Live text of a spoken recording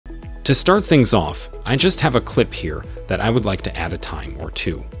To start things off, I just have a clip here that I would like to add a time or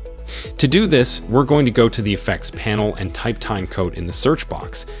two. To do this, we're going to go to the Effects panel and type timecode in the search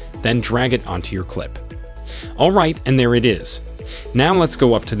box, then drag it onto your clip. Alright, and there it is. Now let's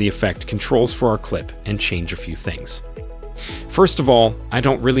go up to the effect controls for our clip and change a few things. First of all, I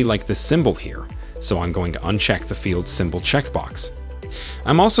don't really like this symbol here, so I'm going to uncheck the field symbol checkbox.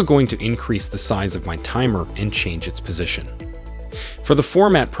 I'm also going to increase the size of my timer and change its position. For the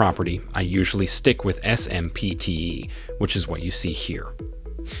format property, I usually stick with SMPTE, which is what you see here.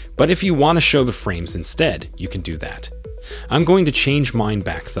 But if you want to show the frames instead, you can do that. I'm going to change mine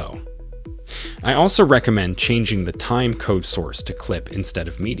back though. I also recommend changing the time code source to clip instead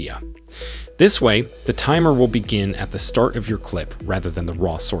of media. This way, the timer will begin at the start of your clip rather than the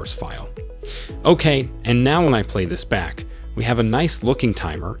raw source file. Okay, and now when I play this back, we have a nice looking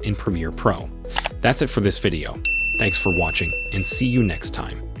timer in Premiere Pro. That's it for this video. Thanks for watching, and see you next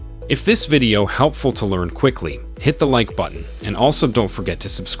time. If this video helpful to learn quickly, hit the like button, and also don't forget to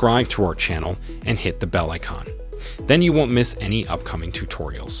subscribe to our channel and hit the bell icon. Then you won't miss any upcoming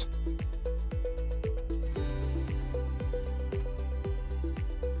tutorials.